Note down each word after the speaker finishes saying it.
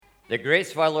The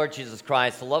grace of our Lord Jesus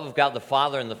Christ, the love of God the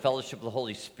Father, and the fellowship of the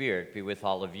Holy Spirit be with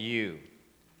all of you.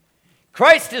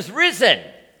 Christ is risen.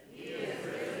 He is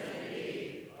risen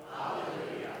indeed.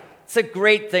 Hallelujah. It's a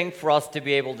great thing for us to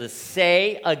be able to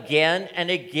say again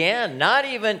and again, not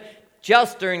even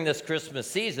just during this Christmas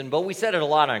season, but we said it a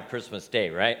lot on Christmas Day,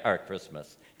 right? Or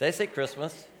Christmas. Did I say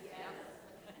Christmas? Yeah.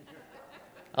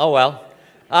 Oh, well.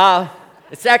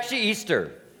 It's actually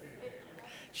Easter.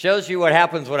 Shows you what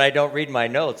happens when I don't read my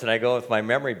notes and I go with my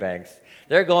memory banks.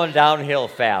 They're going downhill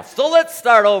fast. So let's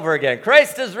start over again.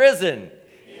 Christ is risen.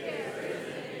 He is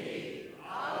risen indeed.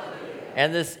 Hallelujah.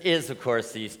 And this is, of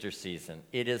course, the Easter season.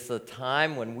 It is the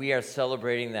time when we are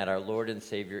celebrating that our Lord and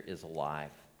Savior is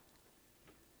alive.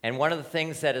 And one of the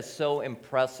things that is so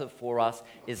impressive for us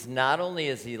is not only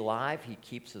is he alive, he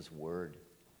keeps his word.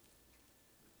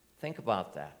 Think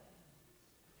about that.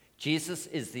 Jesus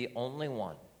is the only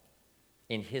one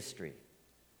in history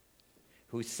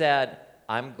who said,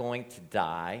 I'm going to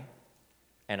die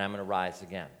and I'm going to rise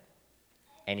again.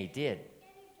 And he did.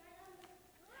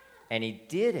 And he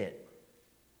did it.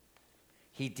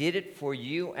 He did it for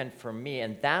you and for me.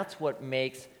 And that's what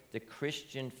makes the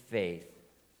Christian faith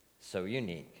so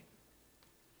unique.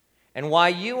 And why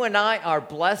you and I are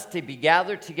blessed to be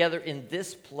gathered together in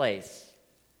this place.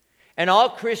 And all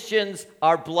Christians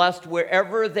are blessed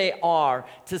wherever they are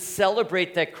to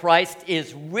celebrate that Christ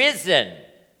is risen.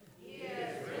 He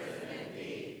is risen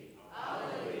indeed.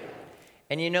 Hallelujah.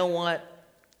 And you know what?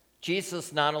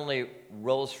 Jesus not only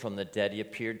rose from the dead, he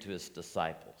appeared to his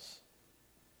disciples.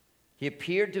 He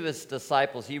appeared to his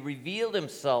disciples. He revealed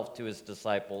himself to his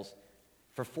disciples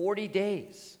for 40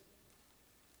 days.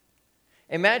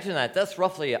 Imagine that. That's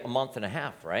roughly a month and a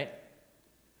half, right?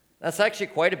 That's actually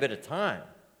quite a bit of time.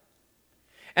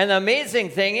 And the amazing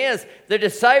thing is, the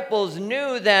disciples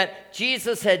knew that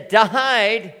Jesus had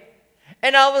died,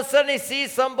 and all of a sudden he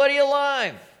sees somebody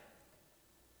alive.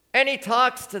 And he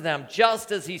talks to them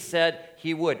just as he said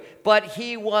he would. But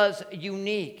he was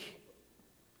unique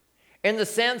in the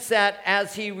sense that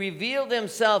as he revealed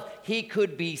himself, he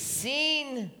could be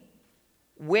seen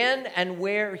when and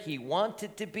where he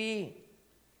wanted to be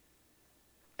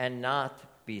and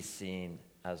not be seen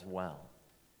as well.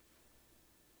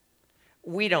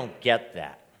 We don't get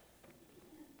that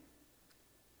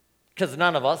because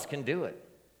none of us can do it,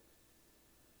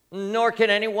 nor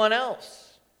can anyone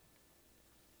else.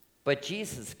 But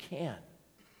Jesus can,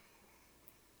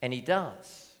 and he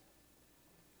does.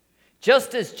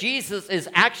 Just as Jesus is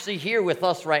actually here with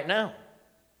us right now.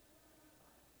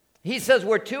 He says,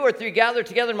 where two or three gather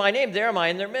together in my name, there am I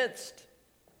in their midst.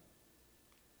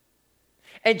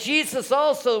 And Jesus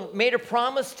also made a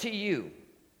promise to you.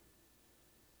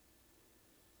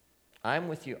 I'm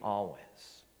with you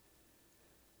always.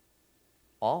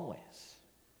 Always.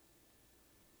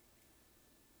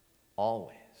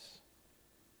 Always.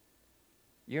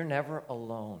 You're never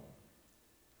alone.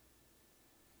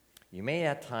 You may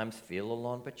at times feel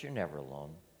alone, but you're never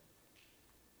alone.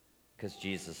 Because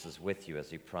Jesus is with you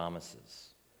as he promises.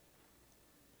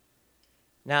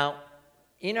 Now,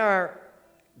 in our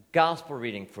gospel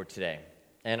reading for today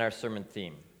and our sermon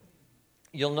theme,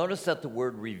 you'll notice that the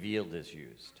word revealed is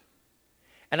used.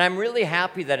 And I'm really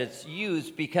happy that it's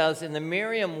used because in the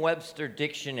Merriam-Webster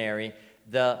dictionary,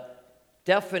 the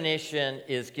definition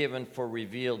is given for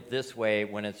revealed this way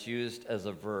when it's used as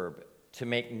a verb, to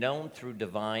make known through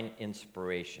divine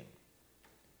inspiration.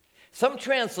 Some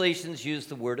translations use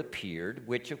the word appeared,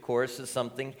 which of course is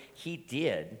something he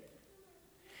did.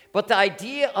 But the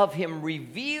idea of him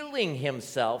revealing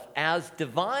himself as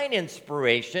divine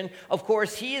inspiration, of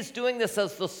course, he is doing this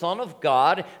as the Son of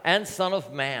God and Son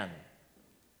of Man.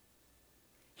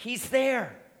 He's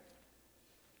there.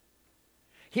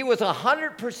 He was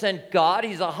 100% God.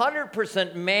 He's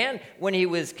 100% man when he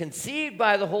was conceived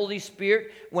by the Holy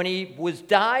Spirit, when he was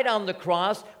died on the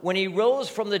cross, when he rose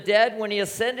from the dead, when he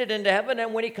ascended into heaven,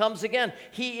 and when he comes again.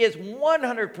 He is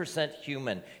 100%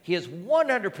 human. He is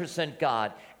 100%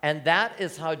 God. And that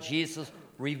is how Jesus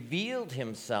revealed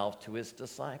himself to his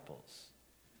disciples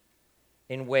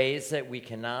in ways that we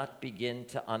cannot begin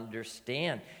to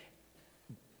understand.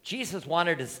 Jesus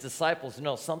wanted his disciples to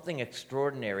know something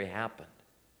extraordinary happened.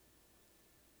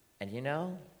 And you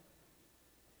know,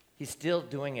 he's still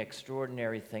doing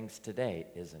extraordinary things today,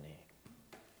 isn't he?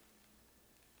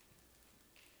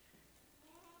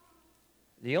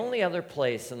 The only other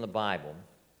place in the Bible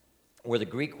where the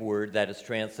Greek word that is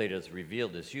translated as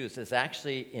revealed is used is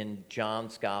actually in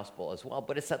John's gospel as well,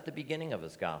 but it's at the beginning of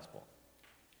his gospel.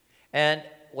 And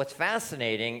what's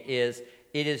fascinating is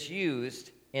it is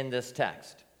used in this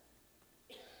text.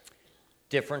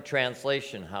 Different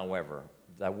translation, however,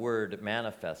 the word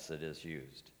manifested is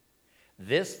used.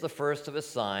 This, the first of his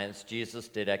signs, Jesus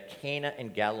did at Cana in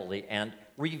Galilee and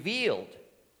revealed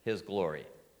his glory.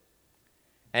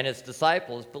 And his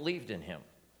disciples believed in him.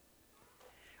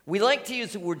 We like to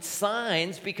use the word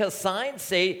signs because signs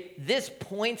say this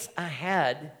points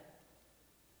ahead,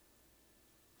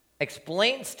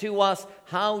 explains to us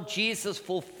how Jesus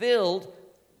fulfilled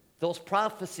those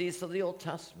prophecies of the Old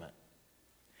Testament.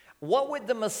 What would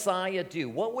the Messiah do?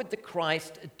 What would the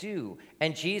Christ do?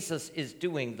 And Jesus is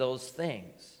doing those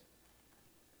things.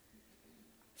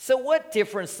 So what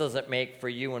difference does it make for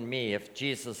you and me if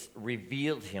Jesus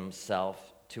revealed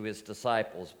himself to his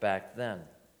disciples back then?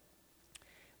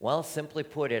 Well, simply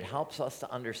put, it helps us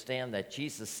to understand that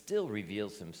Jesus still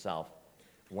reveals himself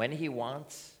when he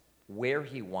wants, where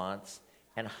he wants,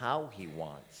 and how he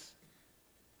wants.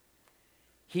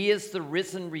 He is the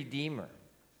risen Redeemer.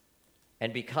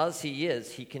 And because he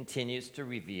is, he continues to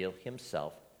reveal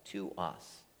himself to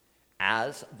us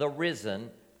as the risen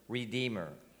Redeemer.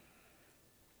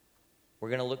 We're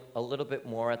going to look a little bit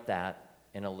more at that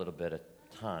in a little bit of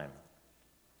time.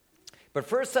 But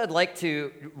first, I'd like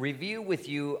to review with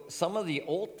you some of the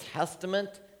Old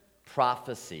Testament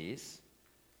prophecies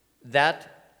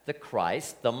that the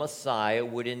Christ, the Messiah,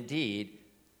 would indeed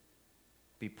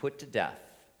be put to death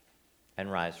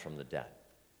and rise from the dead.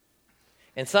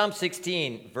 In Psalm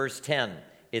 16, verse 10,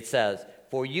 it says,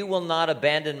 "For you will not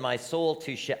abandon my soul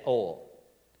to Sheol,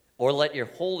 or let your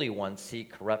Holy One see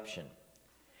corruption."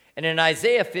 And in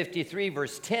Isaiah 53,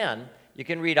 verse 10, you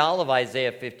can read all of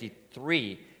Isaiah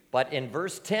 53, but in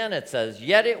verse 10 it says,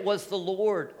 "Yet it was the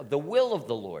will of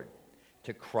the Lord,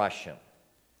 to crush him.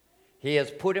 He has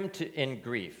put him in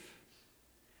grief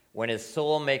when his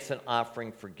soul makes an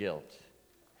offering for guilt.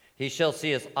 He shall see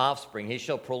his offspring. He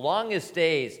shall prolong his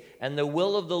days, and the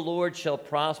will of the Lord shall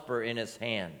prosper in his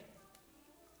hand."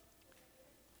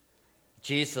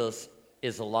 Jesus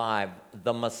is alive.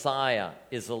 The Messiah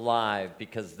is alive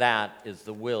because that is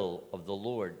the will of the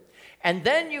Lord. And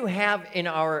then you have in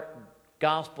our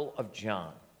Gospel of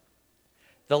John,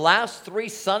 the last 3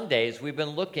 Sundays we've been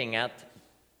looking at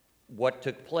what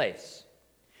took place.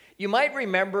 You might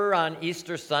remember on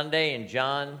Easter Sunday in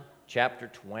John chapter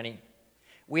 20,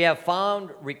 we have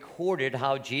found recorded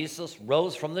how Jesus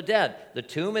rose from the dead. The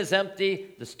tomb is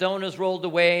empty, the stone is rolled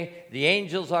away, the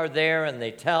angels are there, and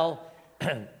they tell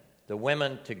the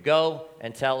women to go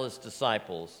and tell his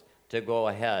disciples to go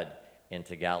ahead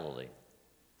into Galilee.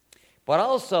 But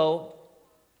also,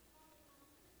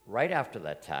 right after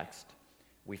that text,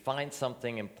 we find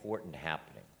something important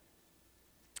happening.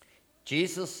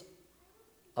 Jesus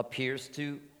appears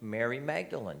to Mary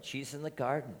Magdalene. She's in the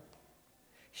garden.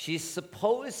 She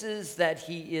supposes that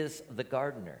he is the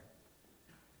gardener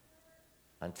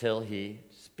until he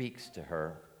speaks to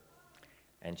her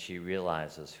and she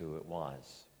realizes who it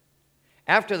was.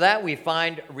 After that, we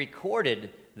find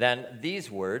recorded then these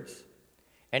words,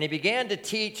 "And he began to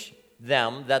teach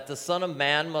them that the Son of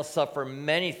Man must suffer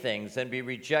many things and be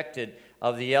rejected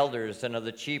of the elders and of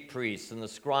the chief priests and the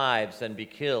scribes and be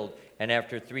killed, and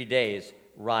after 3 days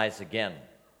rise again."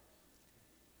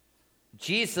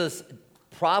 Jesus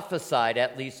prophesied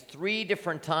at least 3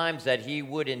 different times that he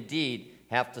would indeed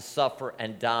have to suffer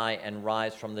and die and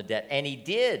rise from the dead. And he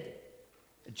did,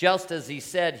 just as he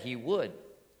said he would.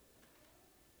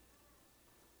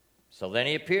 So then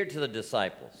he appeared to the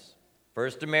disciples.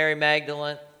 First to Mary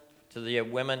Magdalene, to the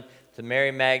women, to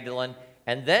Mary Magdalene,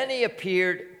 and then he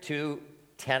appeared to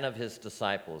 10 of his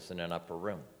disciples in an upper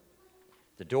room.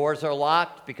 The doors are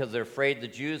locked because they're afraid the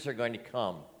Jews are going to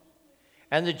come.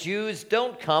 And the Jews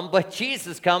don't come, but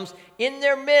Jesus comes in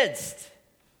their midst.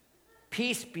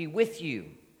 "Peace be with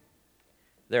you."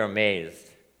 They're amazed.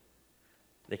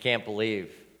 They can't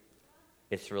believe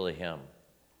it's really him.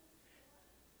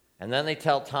 And then they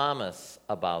tell Thomas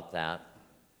about that.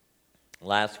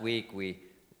 Last week we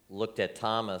looked at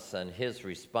Thomas and his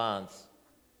response.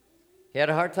 He had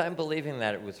a hard time believing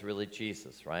that it was really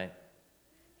Jesus, right?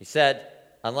 He said,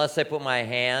 "Unless I put my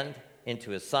hand into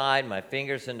his side, my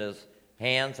fingers into his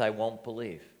hands, I won't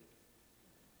believe."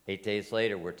 8 days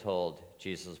later, we're told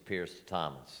Jesus appears to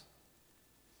Thomas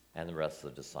and the rest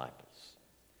of the disciples.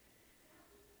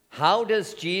 How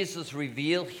does Jesus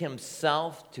reveal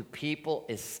himself to people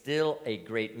is still a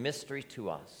great mystery to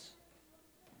us.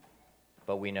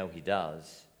 But we know he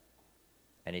does,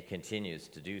 and he continues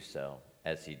to do so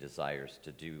as he desires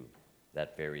to do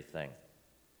that very thing.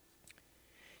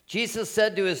 Jesus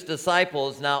said to his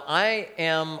disciples, "Now I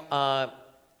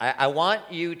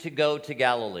want you to go to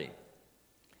Galilee."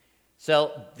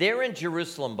 So they're in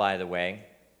Jerusalem, by the way.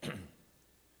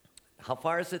 How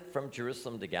far is it from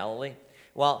Jerusalem to Galilee?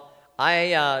 Well,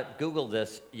 I Googled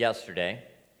this yesterday,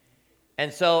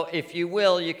 And so, if you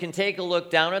will, you can take a look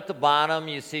down at the bottom.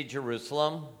 You see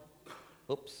Jerusalem.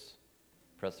 Oops,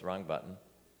 press the wrong button.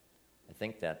 I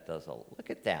think that does a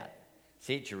look at that.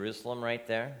 See Jerusalem right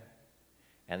there?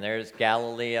 And there's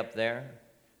Galilee up there.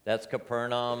 That's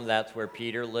Capernaum. That's where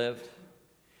Peter lived.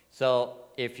 So,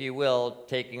 if you will,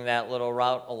 taking that little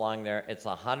route along there, it's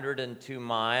 102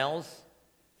 miles,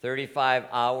 35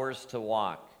 hours to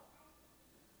walk.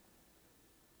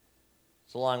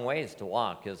 It's a long ways to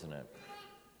walk, isn't it?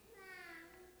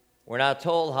 We're not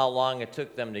told how long it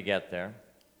took them to get there.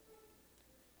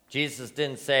 Jesus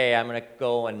didn't say, I'm going to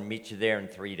go and meet you there in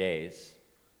 3 days.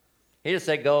 He just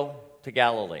said, go to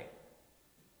Galilee.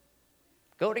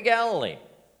 Go to Galilee.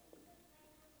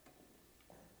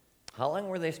 How long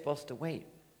were they supposed to wait?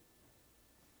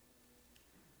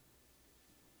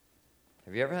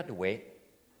 Have you ever had to wait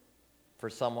for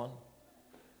someone?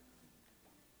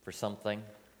 For something?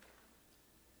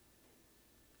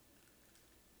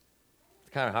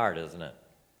 It's kind of hard, isn't it?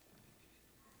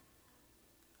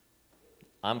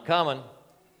 I'm coming.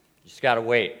 You just got to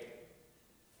wait.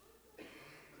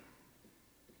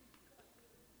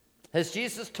 Has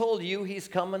Jesus told you he's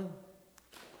coming?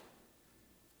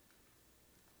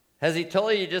 Has he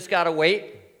told you just got to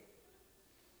wait?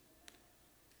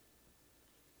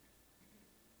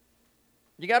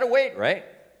 You got to wait, right?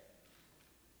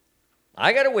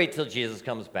 I got to wait till Jesus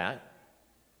comes back.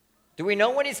 Do we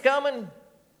know when he's coming?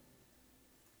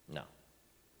 No.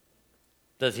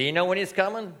 Does he know when he's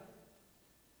coming?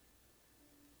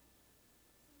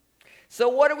 So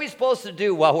what are we supposed to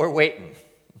do while we're waiting?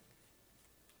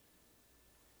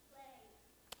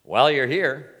 Well, you're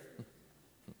here.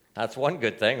 That's one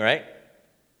good thing, right?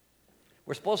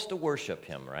 We're supposed to worship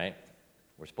him, right?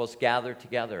 We're supposed to gather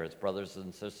together as brothers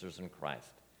and sisters in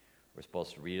Christ. We're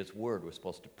supposed to read his word. We're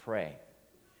supposed to pray.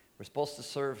 We're supposed to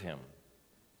serve him.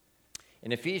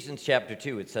 In Ephesians chapter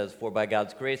 2, it says, For by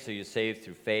God's grace are you saved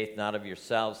through faith, not of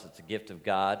yourselves. It's a gift of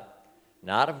God,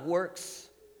 not of works,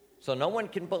 so no one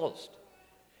can boast.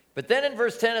 But then in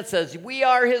verse 10 it says, we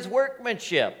are his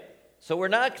workmanship. So we're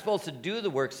not supposed to do the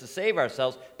works to save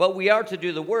ourselves, but we are to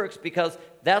do the works because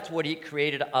that's what he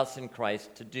created us in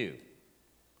Christ to do.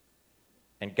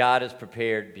 And God has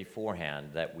prepared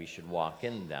beforehand that we should walk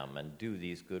in them and do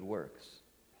these good works.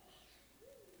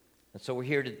 And so we're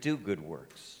here to do good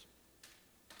works.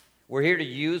 We're here to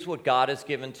use what God has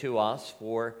given to us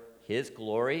for his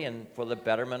glory and for the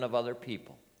betterment of other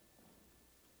people.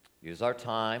 Use our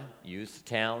time, use the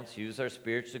talents, use our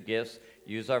spiritual gifts,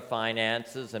 use our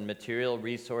finances and material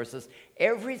resources.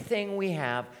 Everything we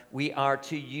have, we are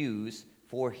to use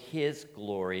for his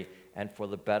glory and for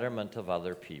the betterment of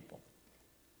other people.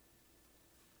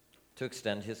 To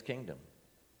extend his kingdom.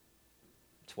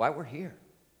 That's why we're here.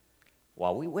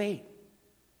 While we wait.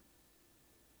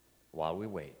 While we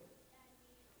wait.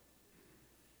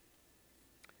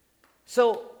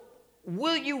 So,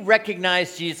 will you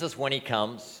recognize Jesus when he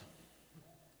comes?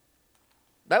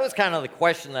 That was kind of the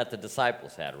question that the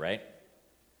disciples had, right?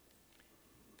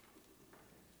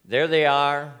 There they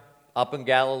are, up in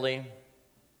Galilee.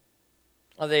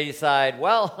 And they decide,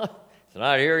 well, it's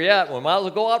not here yet. We might as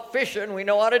well go out fishing. We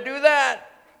know how to do that.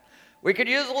 We could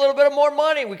use a little bit of more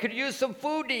money. We could use some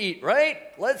food to eat, right?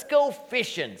 Let's go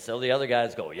fishing. So the other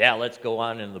guys go, yeah, let's go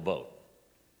on in the boat.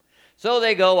 So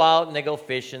they go out and they go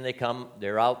fishing.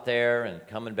 They're out there and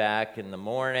coming back in the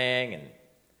morning. And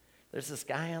there's this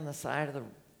guy on the side of the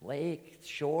lake,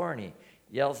 shore, and he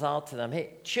yells out to them,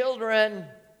 hey, children.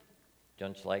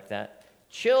 Don't you like that?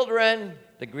 Children.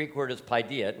 The Greek word is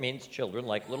paideia. It means children,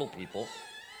 like little people.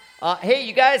 Hey,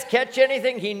 you guys catch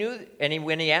anything? He knew, and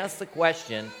when he asked the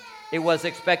question, it was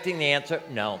expecting the answer,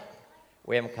 no,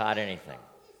 we haven't caught anything.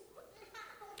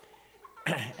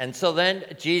 And so then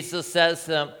Jesus says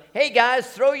to them, hey guys,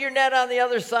 throw your net on the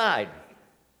other side.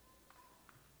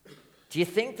 Do you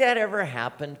think that ever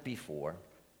happened before?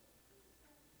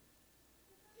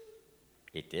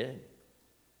 It did.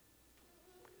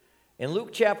 In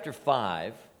Luke chapter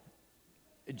 5,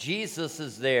 Jesus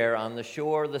is there on the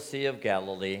shore of the Sea of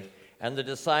Galilee, and the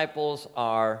disciples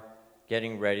are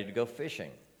getting ready to go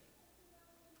fishing.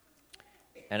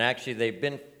 And actually, they've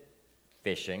been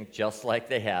fishing just like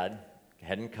they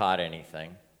hadn't caught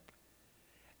anything.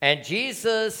 And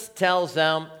Jesus tells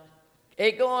them,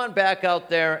 hey, go on back out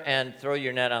there and throw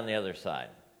your net on the other side.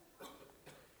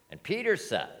 And Peter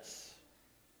says,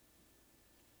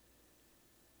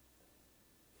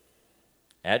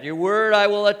 at your word, I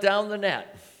will let down the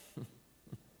net.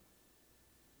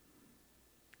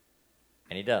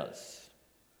 And he does.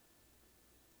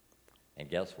 And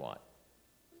guess what?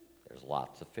 There's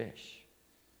lots of fish.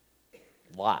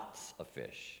 Lots of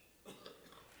fish.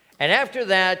 And after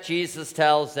that, Jesus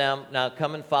tells them, now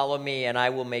come and follow me, and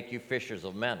I will make you fishers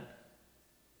of men.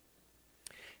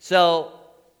 So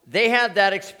they had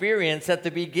that experience at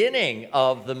the beginning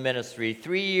of the ministry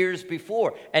 3 years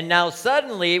before. And now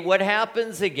suddenly, what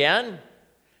happens again?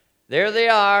 There they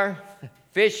are,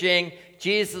 fishing.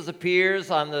 Jesus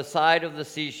appears on the side of the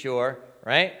seashore,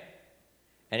 right?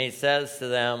 And he says to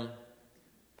them,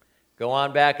 go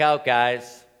on back out,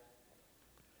 guys.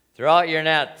 Throw out your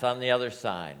nets on the other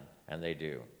side. And they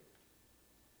do.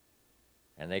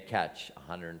 And they catch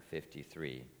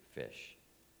 153 fish.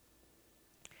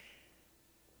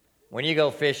 When you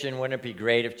go fishing, wouldn't it be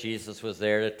great if Jesus was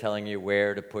there telling you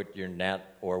where to put your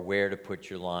net or where to put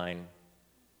your line?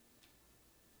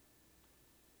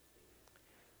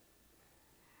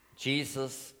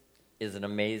 Jesus is an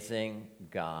amazing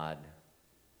God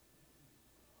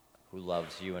who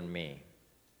loves you and me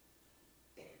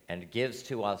and gives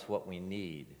to us what we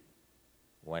need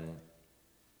when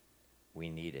we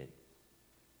need it,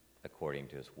 according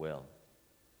to his will.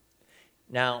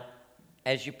 Now,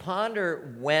 as you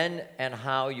ponder when and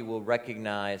how you will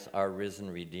recognize our risen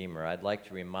Redeemer, I'd like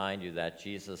to remind you that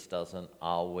Jesus doesn't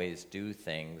always do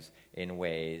things in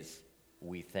ways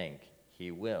we think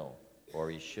he will or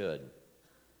he should.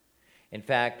 In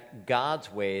fact,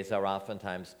 God's ways are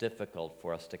oftentimes difficult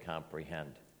for us to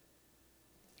comprehend.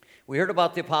 We heard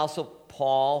about the Apostle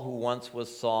Paul, who once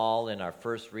was Saul, in our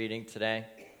first reading today.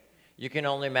 You can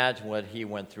only imagine what he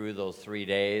went through those 3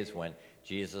 days when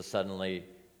Jesus suddenly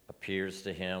appears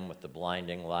to him with the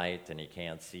blinding light and he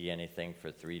can't see anything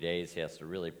for 3 days. He has to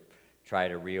really try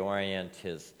to reorient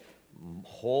his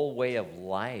whole way of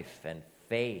life and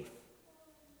faith.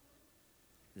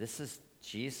 This is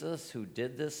Jesus who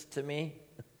did this to me?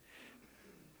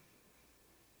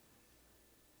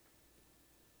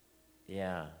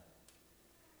 Yeah.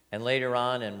 And later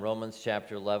on in Romans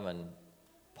chapter 11,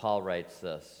 Paul writes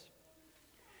this.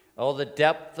 Oh, the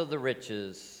depth of the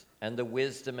riches and the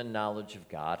wisdom and knowledge of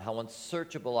God, how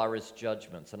unsearchable are his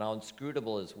judgments and how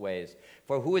inscrutable his ways.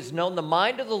 For who has known the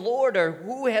mind of the Lord, or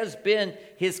who has been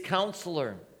his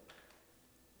counselor?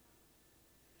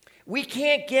 We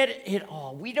can't get it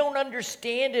all. We don't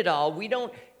understand it all. We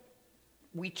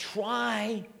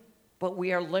try, but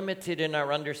we are limited in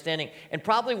our understanding. And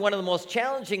probably one of the most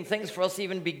challenging things for us to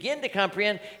even begin to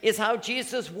comprehend is how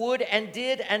Jesus would and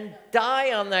did and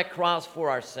die on that cross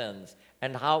for our sins,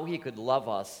 and how he could love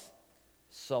us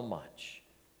so much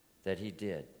that he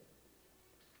did.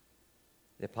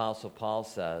 The Apostle Paul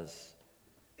says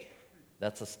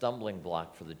that's a stumbling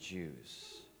block for the Jews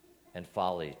and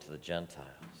folly to the Gentiles.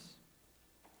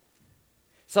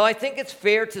 So I think it's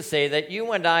fair to say that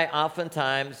you and I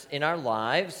oftentimes in our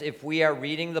lives, if we are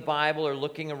reading the Bible or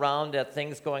looking around at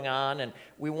things going on, and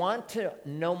we want to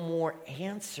know more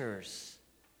answers,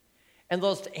 and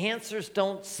those answers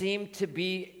don't seem to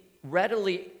be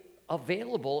readily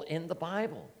available in the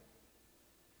Bible.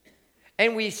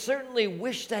 And we certainly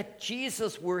wish that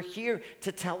Jesus were here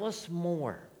to tell us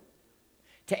more,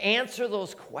 to answer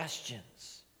those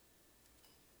questions.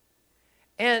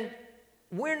 And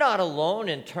we're not alone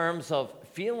in terms of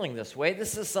feeling this way.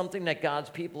 This is something that God's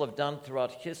people have done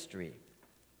throughout history.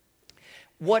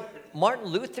 What Martin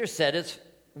Luther said is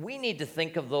we need to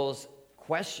think of those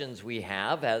questions we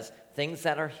have as things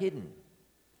that are hidden.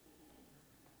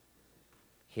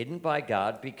 Hidden by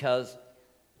God because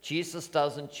Jesus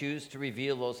doesn't choose to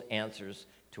reveal those answers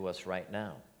to us right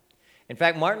now. In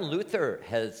fact, Martin Luther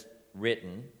has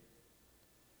written,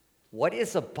 what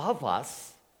is above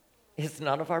us is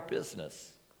none of our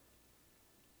business.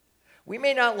 We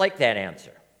may not like that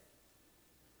answer.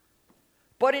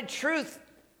 But in truth,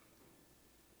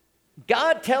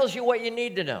 God tells you what you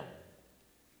need to know.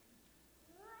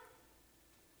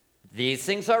 These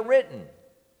things are written,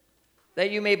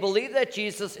 that you may believe that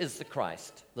Jesus is the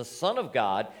Christ, the Son of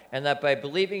God, and that by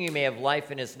believing you may have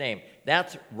life in his name.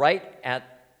 That's right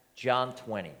at John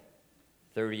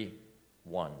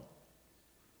 20:31.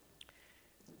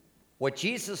 What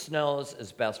Jesus knows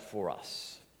is best for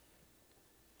us,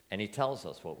 and he tells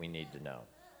us what we need to know.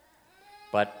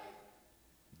 But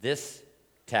this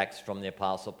text from the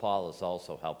Apostle Paul is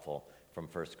also helpful from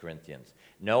 1 Corinthians.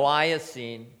 No eye has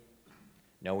seen,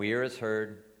 no ear has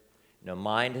heard, no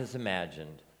mind has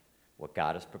imagined what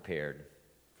God has prepared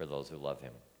for those who love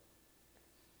him.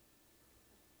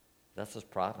 That's his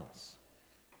promise.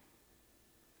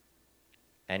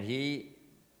 And he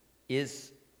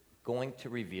is going to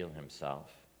reveal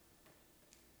himself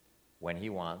when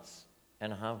he wants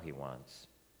and how he wants.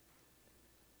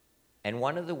 And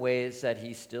one of the ways that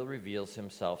he still reveals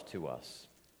himself to us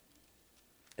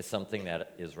is something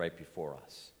that is right before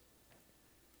us.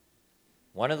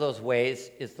 One of those ways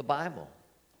is the Bible.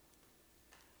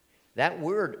 That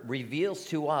word reveals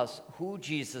to us who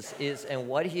Jesus is and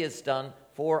what he has done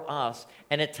for us,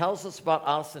 and it tells us about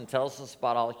us and tells us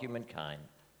about all humankind.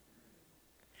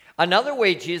 Another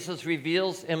way Jesus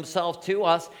reveals himself to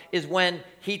us is when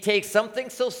he takes something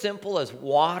so simple as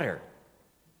water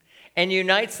and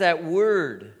unites that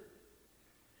word.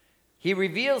 He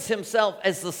reveals himself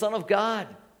as the Son of God,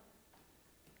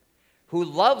 who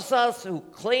loves us, who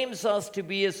claims us to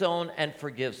be his own, and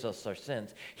forgives us our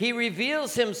sins. He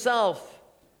reveals himself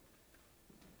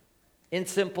in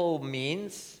simple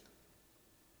means,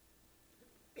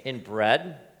 in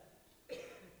bread,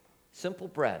 simple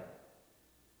bread,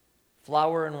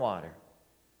 flour and water.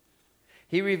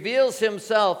 He reveals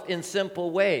himself in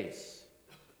simple ways,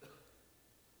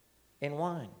 in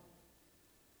wine.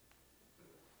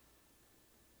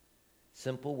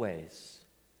 Simple ways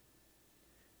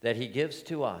that he gives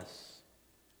to us.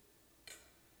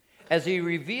 As he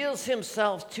reveals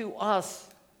himself to us,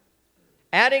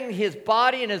 adding his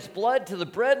body and his blood to the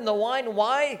bread and the wine.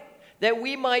 Why? That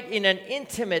we might, in an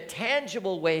intimate,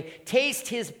 tangible way, taste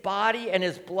his body and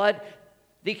his blood,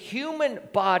 the human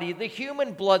body, the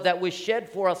human blood that was shed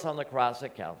for us on the cross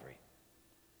at Calvary,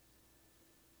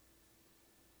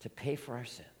 to pay for our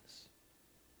sins,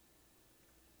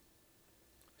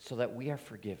 so that we are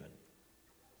forgiven.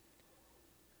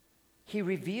 He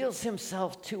reveals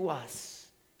himself to us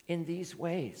in these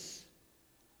ways.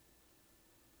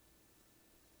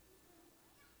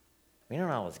 We don't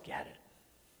always get it.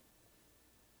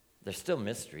 There's still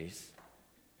mysteries.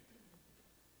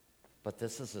 But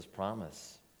this is his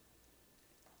promise.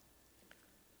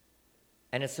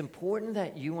 And it's important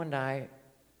that you and I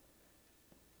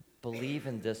believe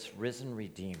in this risen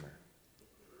Redeemer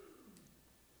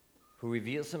who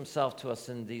reveals himself to us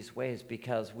in these ways,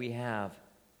 because we have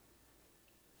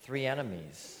three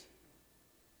enemies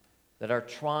that are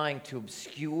trying to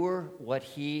obscure what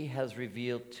he has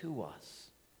revealed to us.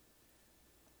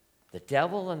 The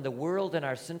devil and the world and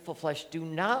our sinful flesh do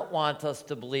not want us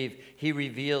to believe he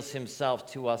reveals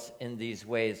himself to us in these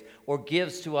ways or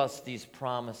gives to us these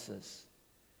promises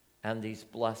and these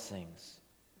blessings.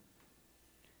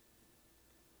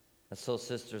 And so,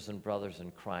 sisters and brothers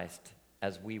in Christ,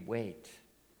 as we wait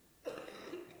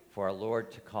for our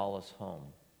Lord to call us home,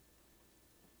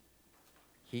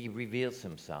 he reveals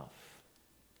himself,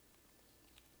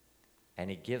 and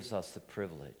he gives us the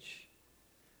privilege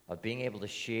of being able to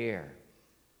share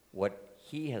what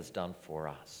he has done for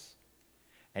us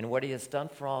and what he has done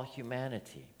for all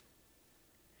humanity,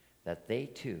 that they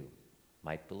too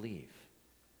might believe.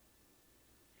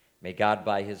 May God,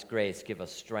 by his grace, give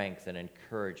us strength and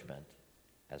encouragement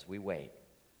as we wait.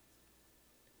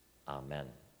 Amen.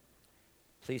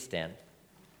 Please stand.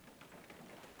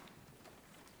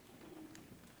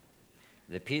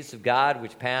 The peace of God,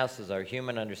 which passes our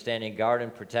human understanding, guard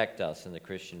and protect us in the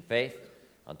Christian faith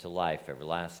unto life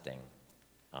everlasting.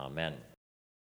 Amen.